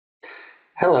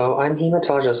Hello, I'm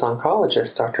Hematologist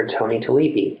Oncologist Dr. Tony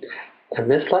Talebi, and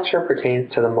this lecture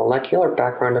pertains to the Molecular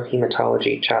Background of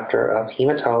Hematology chapter of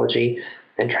Hematology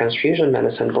and Transfusion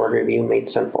Medicine Board Review Made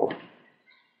Simple.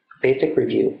 Basic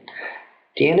review.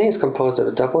 DNA is composed of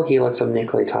a double helix of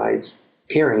nucleotides,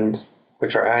 purines,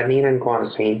 which are adenine and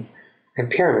guanosine,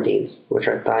 and pyrimidines, which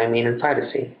are thymine and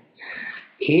cytosine.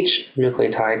 Each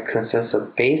nucleotide consists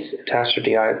of base attached to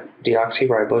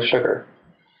deoxyribose sugar.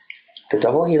 The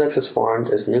double helix is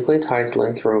formed as nucleotides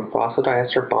link through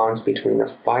phosphodiester bonds between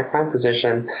the 5'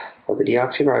 position of the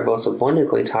deoxyribose of one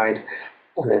nucleotide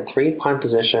and the 3'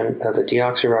 position of the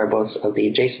deoxyribose of the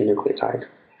adjacent nucleotide.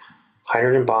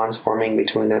 Hydrogen bonds forming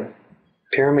between the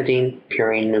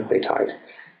pyrimidine-purine nucleotide.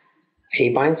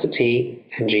 A binds to T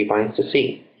and G binds to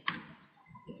C.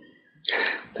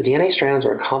 The DNA strands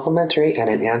are complementary and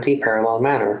in anti-parallel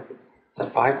manner. The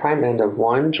 5' end of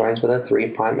one joins with the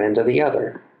 3' end of the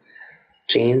other.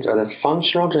 Genes are the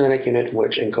functional genetic unit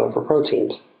which encode for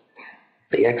proteins.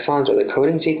 The exons are the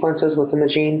coding sequences within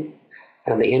the gene,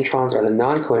 and the introns are the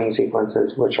non-coding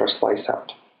sequences which are spliced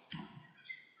out.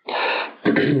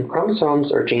 Chromosomes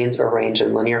or genes are arranged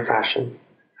in linear fashion.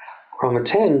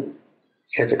 Chromatin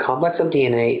is a complex of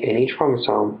DNA in each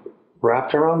chromosome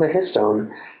wrapped around the histone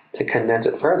to condense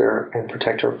it further and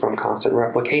protect her from constant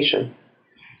replication.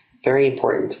 Very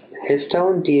important,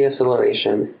 histone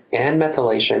deacylation and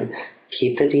methylation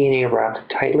keep the DNA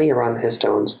wrapped tightly around the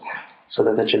histones so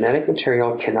that the genetic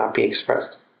material cannot be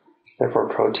expressed. Therefore,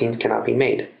 proteins cannot be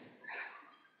made.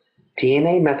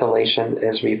 DNA methylation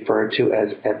is referred to as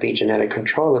epigenetic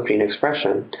control of gene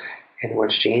expression, in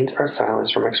which genes are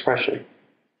silenced from expression.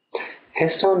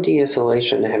 Histone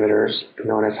deacylation inhibitors,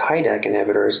 known as HiDAC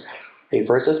inhibitors,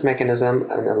 reverse this mechanism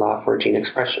and allow for gene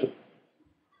expression.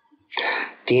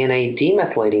 DNA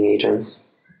demethylating agents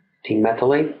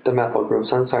demethylate the methyl groups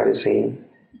on cytosine,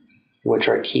 which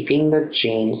are keeping the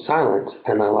gene silent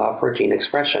and allow for gene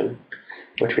expression,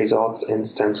 which results in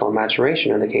stem cell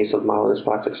maturation in the case of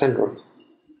myelodysplastic syndrome.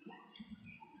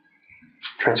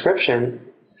 Transcription.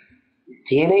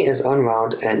 DNA is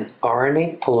unwound and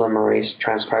RNA polymerase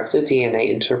transcribes the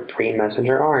DNA into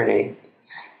pre-messenger RNA.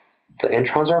 The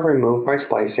introns are removed by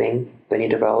splicing, then you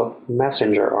develop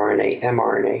messenger RNA,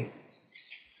 mRNA.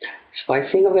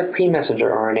 Splicing of the pre-messenger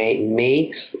RNA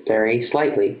may vary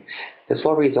slightly. This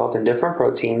will result in different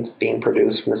proteins being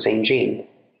produced from the same gene.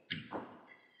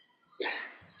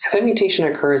 If a mutation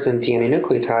occurs in DNA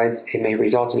nucleotides, it may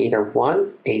result in either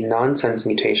 1, a nonsense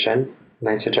mutation, and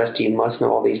I suggest you must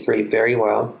know all these three very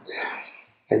well.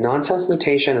 A nonsense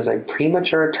mutation is a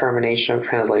premature termination of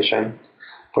translation,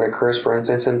 where it occurs, for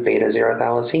instance, in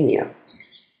beta-zero-thalassemia.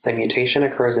 The mutation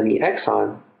occurs in the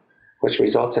exon, which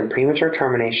results in premature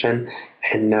termination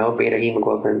and no beta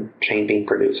hemoglobin chain being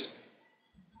produced.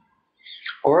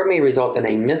 Or it may result in a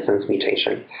missense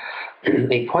mutation,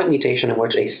 a point mutation in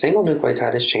which a single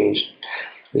nucleotide is changed,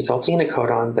 resulting in a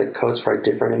codon that codes for a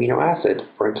different amino acid,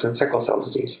 for instance, sickle cell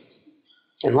disease.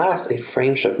 And last, a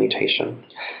frameshift mutation,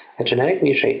 a genetic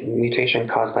mutation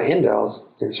caused by indels,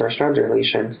 insertion or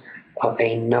deletions of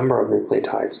a number of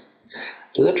nucleotides.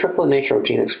 Due to the triplet nature of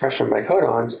gene expression by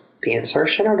codons, the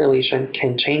insertion or deletion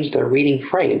can change the reading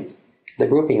frame, the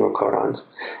grouping of codons,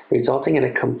 resulting in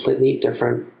a completely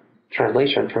different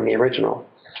translation from the original.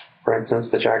 For instance,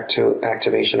 the JAK2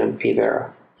 activation in P.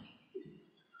 vera.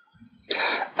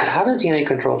 How does DNA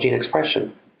control gene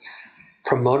expression?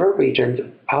 Promoter regions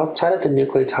outside of the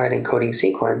nucleotide encoding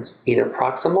sequence, either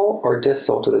proximal or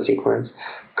distal to the sequence,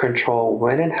 control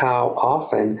when and how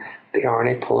often the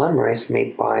RNA polymerase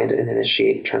may bind and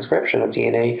initiate transcription of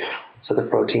DNA so the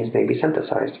proteins may be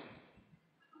synthesized.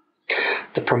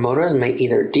 The promoters may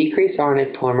either decrease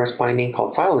RNA polymerase binding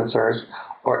called silencers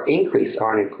or increase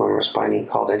RNA polymerase binding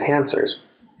called enhancers.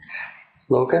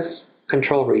 Locus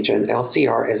control region,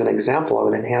 LCR, is an example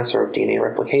of an enhancer of DNA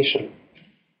replication.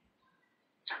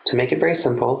 To make it very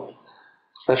simple,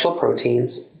 special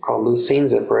proteins called leucine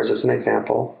zippers is an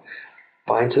example,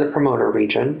 bind to the promoter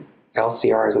region,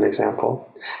 LCR is an example,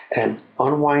 and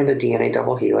unwind the DNA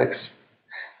double helix,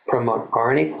 promote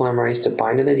RNA polymerase to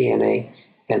bind to the DNA,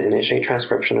 and initiate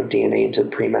transcription of DNA into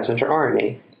pre-messenger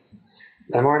RNA.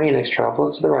 mRNA next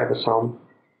travels to the ribosome,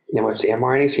 in which the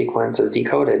mRNA sequence is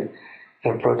decoded,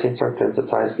 and proteins are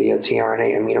synthesized via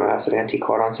tRNA amino acid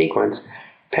anticodon sequence,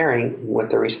 pairing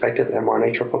with the respective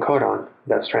mRNA triple codon.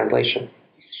 That's translation.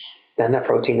 Then that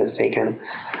protein is taken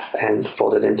and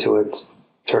folded into its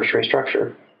tertiary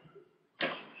structure.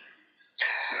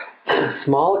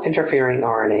 Small interfering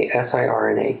RNA,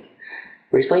 siRNA,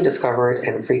 recently discovered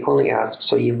and frequently asked,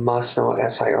 so you must know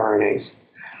siRNAs.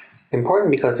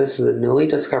 Important because this is a newly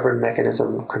discovered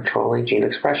mechanism of controlling gene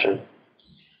expression.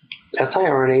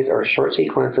 siRNAs are short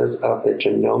sequences of the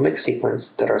genomic sequence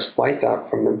that are spliced out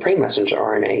from the pre-messenger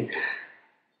RNA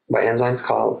by enzymes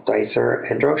called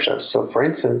dicer and drosha. So for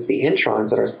instance, the introns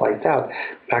that are spliced out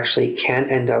actually can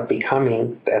end up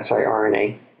becoming the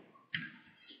siRNA.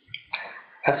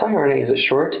 siRNA is a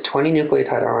short 20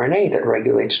 nucleotide RNA that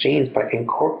regulates genes by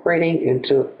incorporating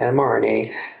into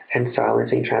mRNA and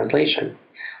silencing translation.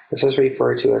 This is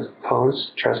referred to as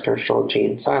post-transcriptional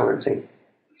gene silencing.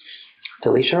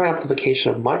 Deletion or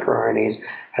amplification of microRNAs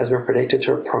has been predicted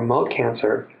to promote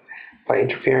cancer by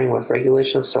interfering with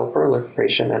regulation of cell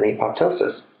proliferation and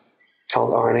apoptosis,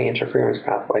 called RNA interference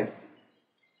pathway.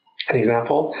 An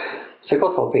example,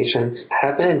 sickle cell patients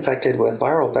have been infected with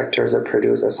viral vectors that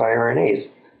produce siRNAs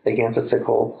against the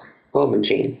sickle globin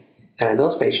gene, and in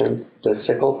those patients, the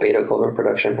sickle beta globin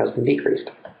production has been decreased.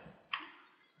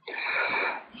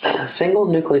 Single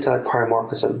nucleotide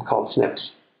polymorphism, called SNPs.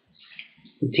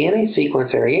 DNA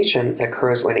sequence variation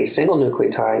occurs when a single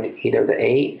nucleotide, either the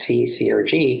A, T, C, or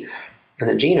G, in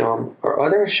the genome or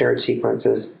other shared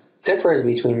sequences differs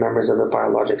between members of a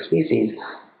biologic species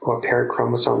or paired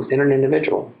chromosomes in an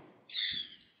individual.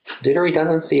 Due to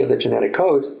redundancy of the genetic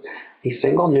codes, these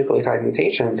single nucleotide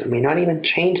mutations may not even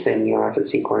change the amino acid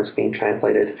sequence being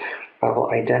translated, but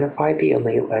will identify the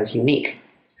allele as unique.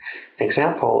 An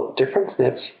example, different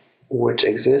SNPs which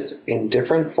exist in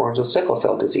different forms of sickle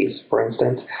cell disease, for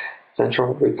instance,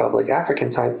 Central Republic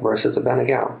African type versus the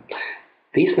Benegal.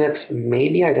 These SNPs may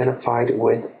be identified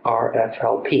with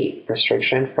RFLP,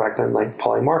 restriction fragment length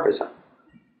polymorphism.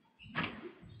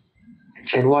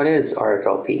 And what is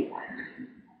RFLP?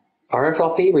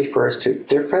 RFLP refers to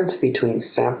difference between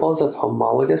samples of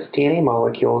homologous DNA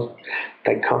molecules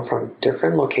that come from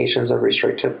different locations of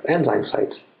restrictive enzyme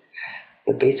sites.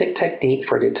 The basic technique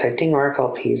for detecting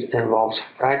RFLPs involves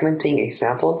fragmenting a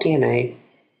sample of DNA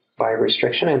by a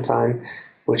restriction enzyme,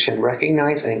 which can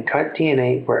recognize and cut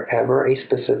DNA wherever a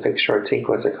specific short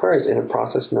sequence occurs in a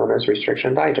process known as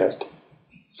restriction digest.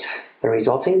 The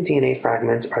resulting DNA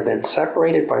fragments are then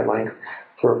separated by length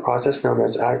through a process known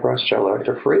as agarose gel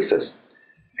electrophoresis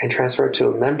and transferred to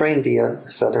a membrane via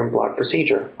the Southern blot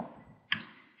procedure.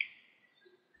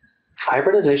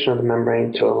 Hybridization of the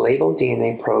membrane to a labeled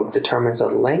DNA probe determines the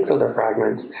length of the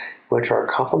fragments, which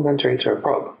are complementary to a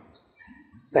probe.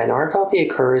 An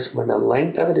RFLP occurs when the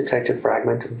length of a detected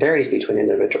fragment varies between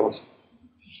individuals.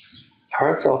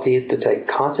 RFLPs detect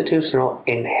constitutional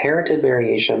inherited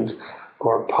variations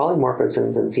or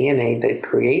polymorphisms in DNA that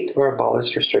create or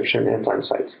abolish restriction enzyme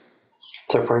sites.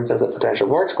 So for instance, a potential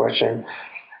boards question,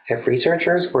 if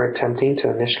researchers were attempting to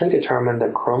initially determine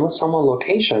the chromosomal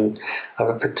location of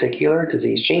a particular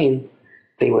disease gene,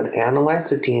 they would analyze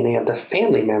the DNA of the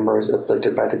family members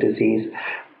afflicted by the disease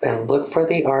and look for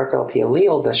the RFLP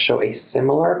allele that show a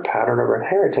similar pattern of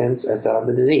inheritance as that of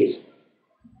the disease.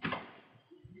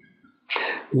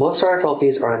 Most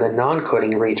RFLPs are in the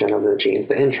non-coding region of the genes,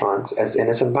 the introns, as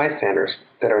innocent bystanders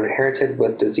that are inherited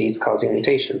with disease-causing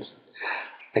mutations.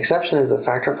 An exception is the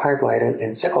factor V Leiden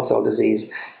in sickle cell disease,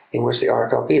 in which the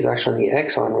RFLP is actually in the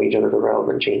exon region of the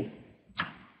relevant gene.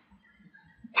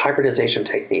 Hybridization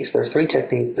techniques. There's three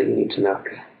techniques that you need to know.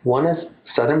 One is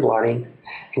Southern blotting,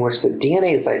 in which the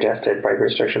DNA is digested by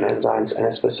restriction enzymes and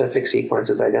a specific sequence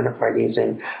is identified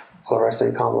using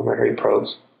fluorescent complementary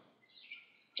probes.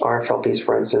 RFLPs,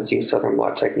 for instance, use Southern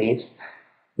blot techniques.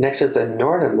 Next is the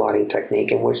Northern blotting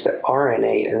technique, in which the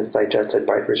RNA is digested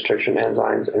by restriction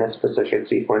enzymes and a specific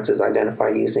sequence is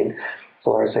identified using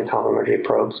fluorescent complementary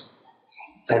probes.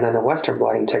 And then the Western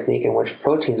blotting technique, in which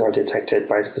proteins are detected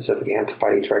by a specific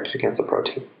antibody directed against the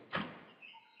protein.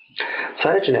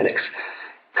 Cytogenetics.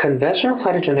 Conventional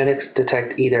cytogenetics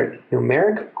detect either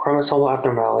numeric chromosomal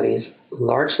abnormalities,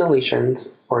 large deletions,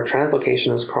 or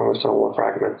translocations of chromosomal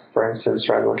fragments, for instance,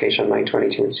 translocation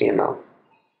 922 in CML.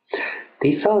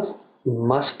 These cells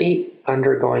must be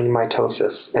undergoing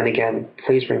mitosis, and again,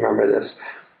 please remember this.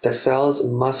 The cells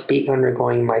must be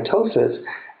undergoing mitosis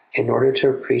in order to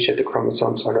appreciate the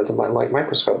chromosomes under the light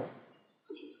microscope.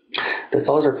 The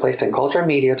cells are placed in culture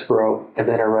media to grow and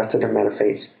then arrested in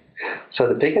metaphase. So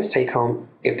the biggest take home,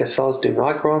 if the cells do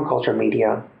not grow in culture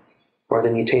media or the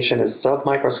mutation is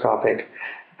submicroscopic,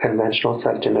 conventional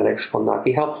cytogenetics will not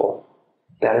be helpful.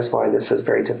 That is why this is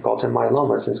very difficult in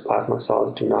myeloma, since plasma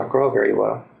cells do not grow very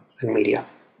well in media.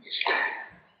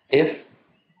 If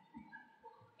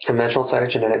conventional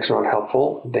cytogenetics are not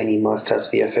helpful, then you must test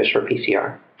via FISH or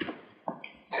PCR.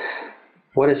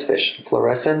 What is FISH?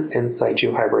 Fluorescent in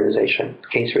situ hybridization.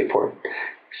 Case report.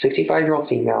 65-year-old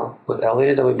female with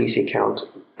elevated WBC count,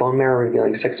 bone marrow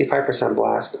revealing 65%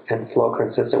 blast, and flow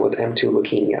consistent with M2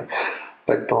 leukemia.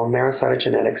 but bone marrow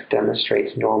cytogenetics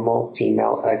demonstrates normal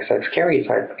female XX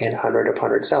karyotype in 100 of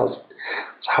 100 cells.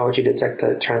 So how would you detect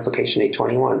the translocation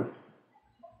 821?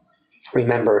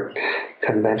 Remember,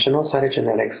 conventional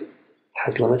cytogenetics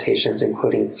has limitations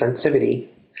including sensitivity,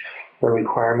 the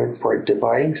requirement for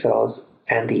dividing cells,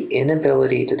 and the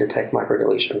inability to detect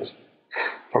microdeletions.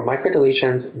 For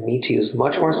microdeletions, we need to use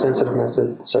much more sensitive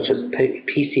methods such as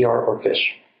PCR or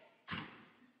FISH.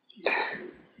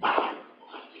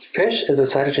 FISH is a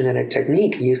cytogenetic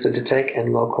technique used to detect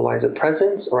and localize the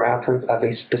presence or absence of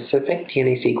a specific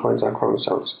DNA sequence on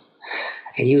chromosomes.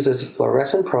 It uses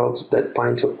fluorescent probes that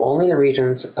bind to only the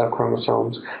regions of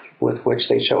chromosomes with which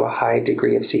they show a high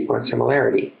degree of sequence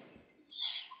similarity.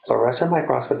 Fluorescent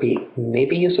microscopy may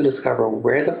be used to discover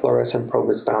where the fluorescent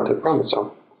probe is bound to the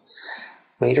chromosome.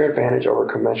 Major advantage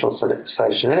over conventional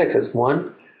cytogenetics is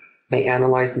 1, may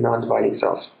analyze non-dividing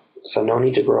cells, so no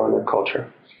need to grow in the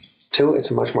culture. 2,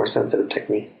 it's a much more sensitive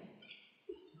technique.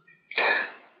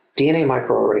 DNA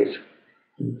microarrays.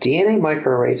 DNA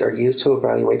microarrays are used to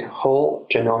evaluate whole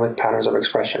genomic patterns of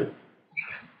expression.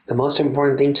 The most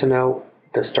important thing to know,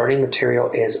 the starting material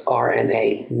is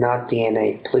RNA, not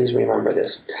DNA. Please remember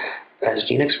this, as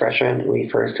gene expression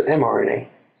refers to mRNA.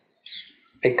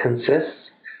 It consists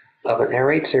of an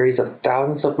arrayed series of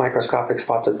thousands of microscopic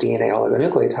spots of DNA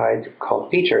oligonucleotides called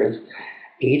features,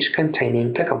 each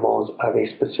containing picomoles of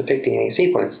a specific DNA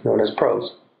sequence known as probes.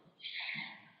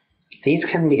 These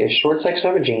can be a short section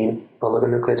of a gene,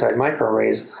 oligonucleotide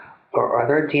microarrays, or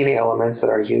other DNA elements that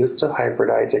are used to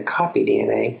hybridize a copy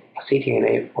DNA,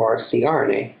 cDNA, or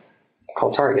cRNA,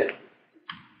 called target.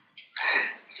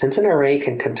 Since an array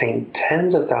can contain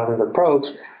tens of thousands of probes,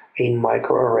 a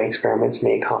microarray experiment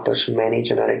may accomplish many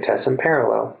genetic tests in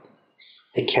parallel.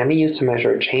 It can be used to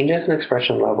measure changes in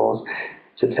expression levels,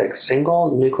 to detect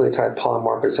single nucleotide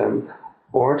polymorphism,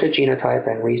 or to genotype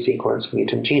and resequence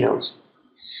mutant genomes.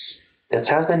 This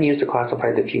has been used to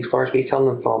classify diffuse large B-cell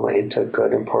lymphoma into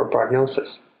good and poor prognosis.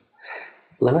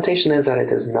 Limitation is that it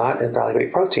does not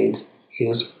evaluate proteins.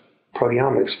 Use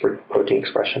proteomics for protein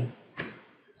expression.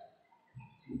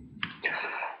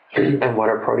 And what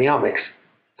are proteomics?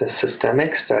 The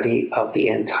systemic study of the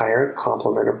entire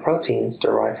complement of proteins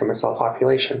derived from a cell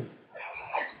population.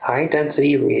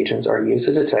 High-density reagents are used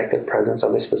to detect the presence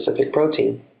of a specific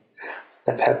protein.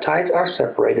 The peptides are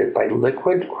separated by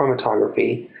liquid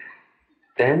chromatography,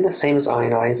 then the same is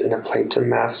ionized in a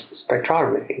plate-to-mass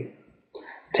spectrometry.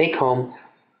 Take home,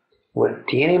 with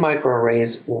DNA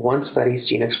microarrays, one studies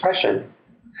gene expression,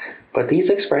 but these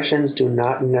expressions do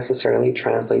not necessarily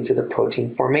translate to the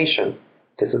protein formation.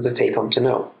 This is the take-home to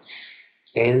know.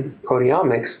 In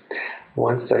proteomics,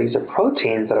 one studies the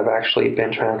proteins that have actually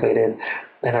been translated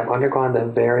and have undergone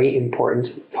the very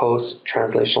important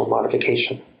post-translational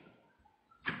modification.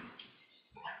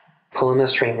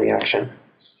 Pull-in-the-string reaction.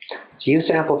 It's used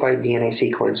to amplify DNA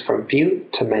sequence from few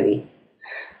to many.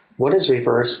 What is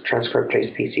reverse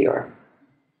transcriptase PCR?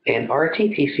 In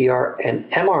RT-PCR, an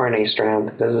mRNA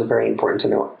strand, this is very important to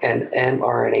know, an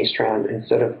mRNA strand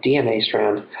instead of DNA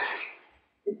strand.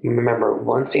 Remember,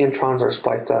 once the introns are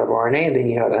spliced out of RNA, then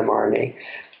you have mRNA.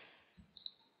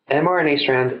 mRNA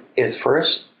strand is first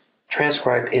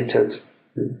transcribed into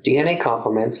DNA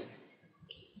complement,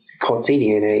 called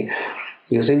cDNA,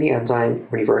 using the enzyme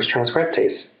reverse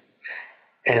transcriptase.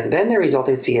 And then the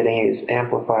resulting cDNA is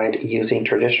amplified using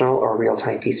traditional or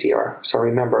real-time PCR. So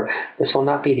remember, this will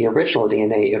not be the original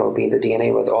DNA, it'll be the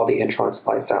DNA with all the introns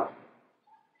spliced out.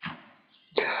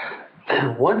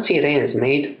 Once cDNA is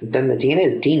made, then the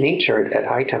DNA is denatured at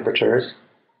high temperatures,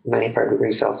 95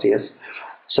 degrees Celsius,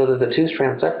 so that the two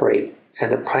strands separate,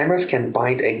 and the primers can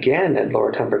bind again at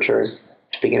lower temperatures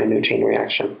to begin a new chain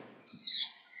reaction.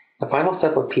 The final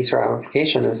step of PCR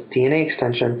amplification is DNA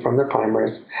extension from the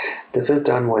primers. This is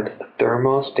done with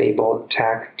thermostable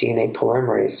Taq DNA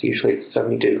polymerase, usually at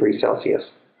 72 degrees Celsius.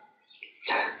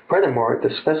 Furthermore, the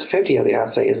specificity of the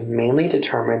assay is mainly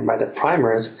determined by the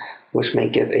primers, which may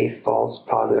give a false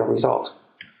positive result.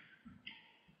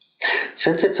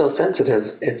 Since it's so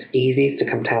sensitive, it's easy to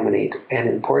contaminate and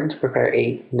important to prepare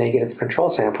a negative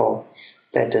control sample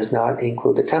that does not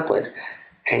include the template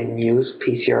and use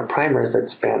PCR primers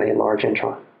that span a large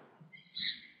intron.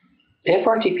 If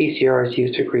RT-PCR is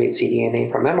used to create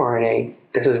cDNA from mRNA,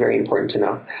 this is very important to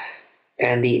know,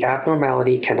 and the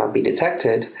abnormality cannot be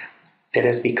detected, it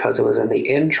is because it was in the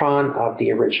intron of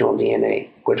the original DNA,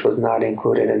 which was not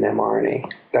included in mRNA.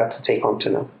 That's a take-home to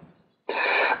know.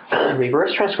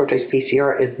 Reverse transcriptase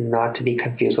PCR is not to be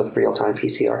confused with real-time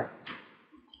PCR.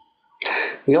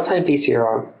 Real-time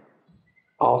PCR,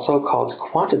 also called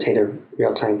quantitative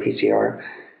real-time PCR,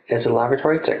 is a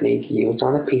laboratory technique used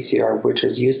on the PCR which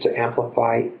is used to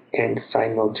amplify and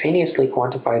simultaneously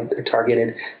quantify the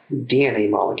targeted DNA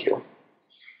molecule.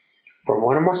 For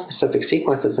one or more specific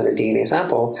sequences in a DNA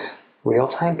sample,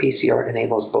 real-time PCR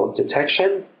enables both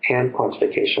detection and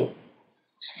quantification.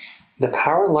 The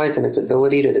power lies in its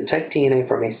ability to detect DNA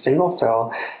from a single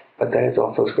cell, but that is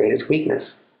also its greatest weakness,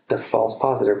 the false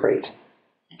positive rate.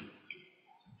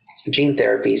 Gene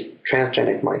therapies,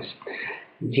 transgenic mice.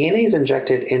 DNA is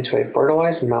injected into a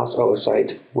fertilized mouse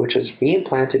oocyte, which is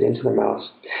reimplanted into the mouse.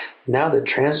 Now the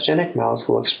transgenic mouse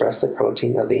will express the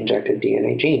protein of the injected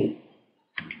DNA gene.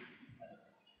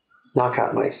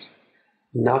 Knockout mice.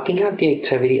 Knocking out the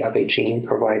activity of a gene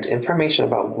provides information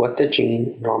about what the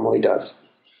gene normally does.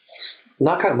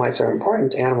 Knockout mice are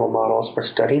important animal models for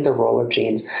studying the role of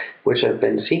genes which have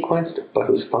been sequenced but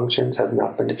whose functions have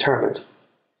not been determined.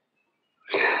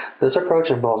 This approach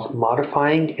involves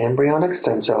modifying embryonic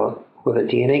stem cells with a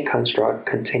DNA construct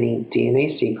containing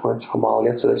DNA sequence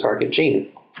homologous to the target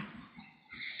gene.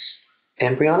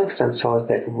 Embryonic stem cells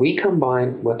that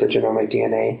recombine with the genomic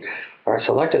DNA are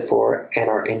selected for and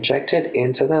are injected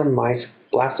into the mice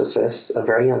blastocysts, a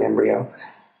very young embryo,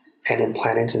 and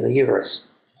implanted into the uterus.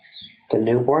 The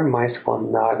newborn mice will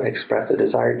not express the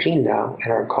desired gene now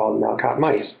and are called knockout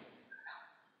mice.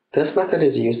 This method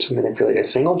is used to manipulate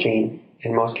a single gene,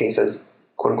 in most cases,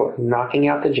 quote-unquote, knocking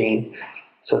out the gene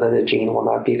so that the gene will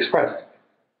not be expressed.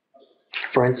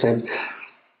 For instance,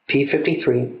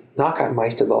 P53 knockout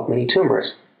mice develop many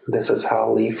tumors. This is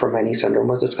how Lee-Fermeni syndrome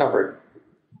was discovered.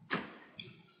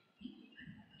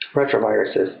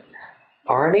 Retroviruses.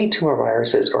 RNA tumor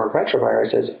viruses or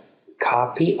retroviruses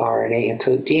copy RNA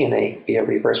into DNA via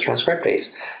reverse transcriptase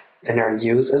and are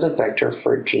used as a vector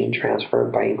for gene transfer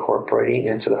by incorporating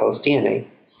into the host DNA.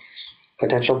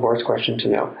 Potential board's question to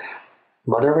know.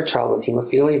 Mother of a child with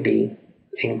hemophilia B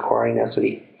inquiring as to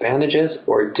the advantages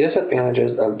or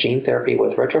disadvantages of gene therapy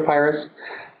with retrovirus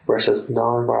versus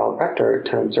non-viral vector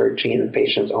to insert gene in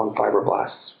patient's own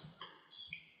fibroblasts.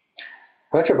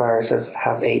 Retroviruses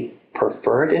have a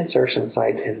preferred insertion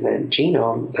site in the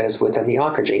genome that is within the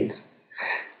oncogenes.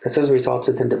 This has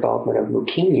resulted in development of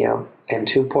leukemia in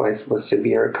 2 boys with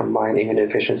severe combined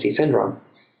immunodeficiency syndrome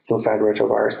who've had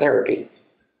retrovirus therapy.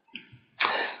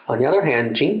 On the other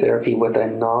hand, gene therapy with a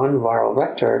non-viral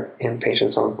vector in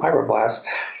patients' own fibroblasts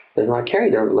does not carry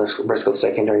the risk of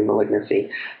secondary malignancy,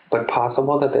 but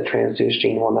possible that the transduced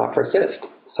gene will not persist,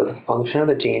 so the function of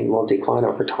the gene will decline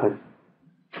over time.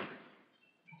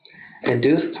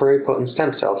 Induced pluripotent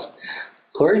stem cells.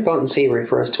 Pluripotency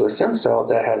refers to a stem cell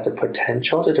that has the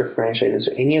potential to differentiate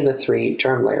into any of the 3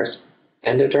 germ layers,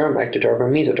 endoderm, ectoderm,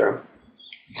 and mesoderm.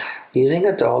 Using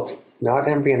adult, not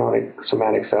embryonic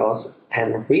somatic cells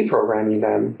and reprogramming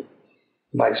them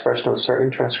by expression of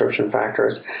certain transcription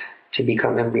factors to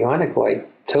become embryonic-like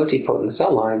totipotent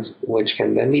cell lines, which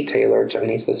can then be tailored to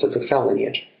any specific cell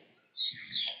lineage.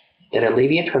 It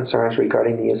alleviates concerns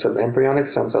regarding the use of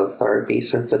embryonic stem cell therapy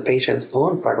since the patient's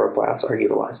own fibroblasts are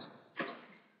utilized.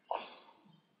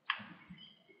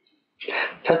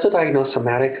 Test to diagnose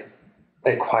somatic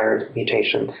acquired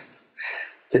mutations.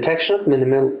 Detection of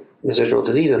minimal residual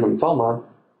disease in lymphoma.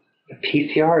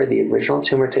 PCR of the original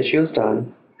tumor tissue is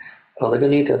done.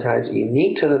 Oligonucleotides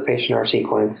unique to the patient are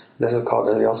sequenced. This is called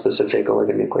allele-specific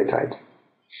oligonucleotides.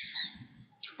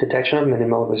 Detection of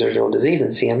minimal residual disease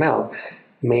in CML.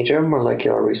 Major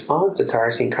molecular response to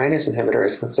tyrosine kinase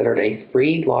inhibitor is considered a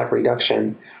free log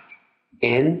reduction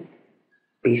in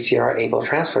BCR-ABL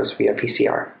transfers via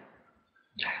PCR.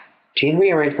 Gene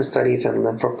rearrangement studies in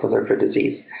lymphoproliferative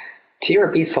disease. T or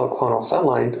B cell clonal cell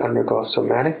lines undergo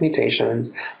somatic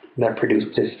mutations that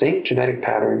produce distinct genetic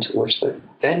patterns which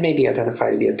then may be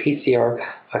identified via PCR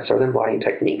by certain blinding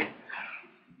technique.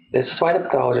 This is why the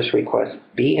pathologist requests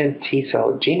B and T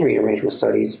cell gene rearrangement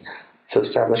studies to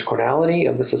establish clonality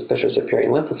of the suspicious appearing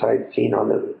lymphocytes seen on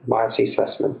the biopsy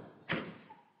specimen.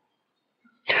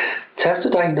 Test to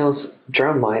diagnose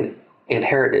germline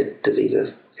inherited diseases.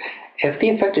 If the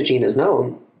affected gene is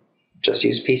known, just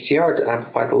use PCR to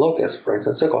amplify the locus, for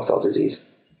instance, sickle cell disease.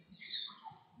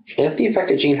 If the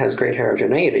affected gene has great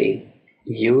heterogeneity,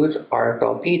 use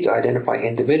RFLP to identify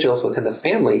individuals within the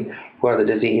family who have the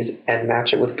disease and match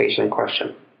it with the patient in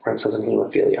question, for instance, in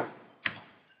hemophilia.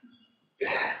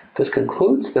 This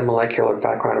concludes the molecular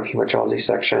background of hematology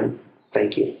section.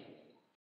 Thank you.